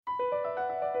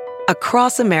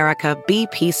Across America,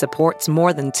 BP supports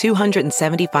more than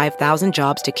 275,000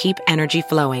 jobs to keep energy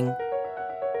flowing.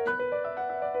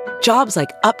 Jobs like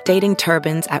updating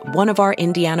turbines at one of our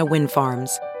Indiana wind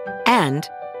farms and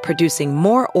producing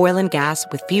more oil and gas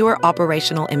with fewer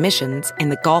operational emissions in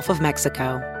the Gulf of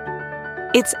Mexico.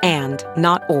 It's and,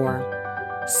 not or.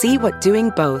 See what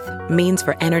doing both means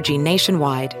for energy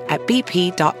nationwide at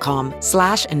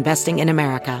bp.com/investing in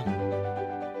America.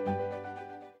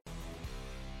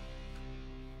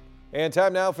 And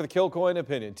time now for the Kilcoyne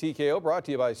Opinion. TKO brought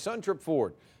to you by Suntrip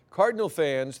Ford. Cardinal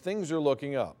fans, things are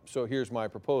looking up. So here's my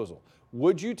proposal.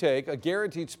 Would you take a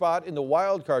guaranteed spot in the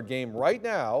wild card game right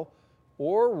now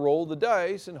or roll the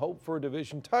dice and hope for a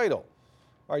division title?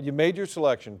 All right, you made your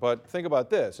selection, but think about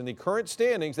this. In the current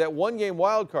standings, that one-game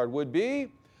wild card would be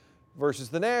versus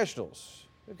the Nationals.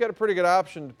 They've got a pretty good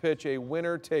option to pitch a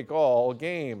winner-take-all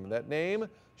game. That name,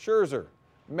 Scherzer.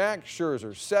 Max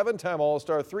Scherzer, 7-time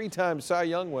All-Star, 3-time Cy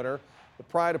Young winner, the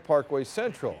pride of Parkway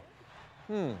Central.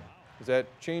 Does that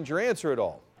change your answer at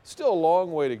all? Still a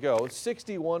long way to go.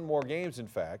 61 more games, in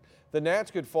fact. The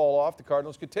Nats could fall off, the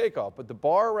Cardinals could take off, but the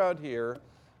bar around here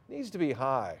needs to be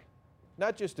high.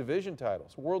 Not just division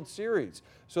titles, World Series.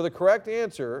 So the correct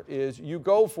answer is you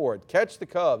go for it. Catch the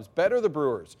Cubs, better the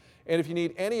Brewers. And if you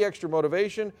need any extra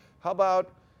motivation, how about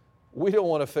we don't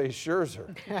want to face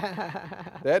Scherzer?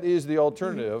 That is the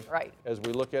alternative as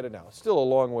we look at it now. Still a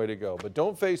long way to go, but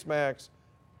don't face Max,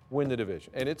 win the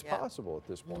division. And it's possible at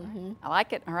this point. I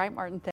like it. All right, Martin.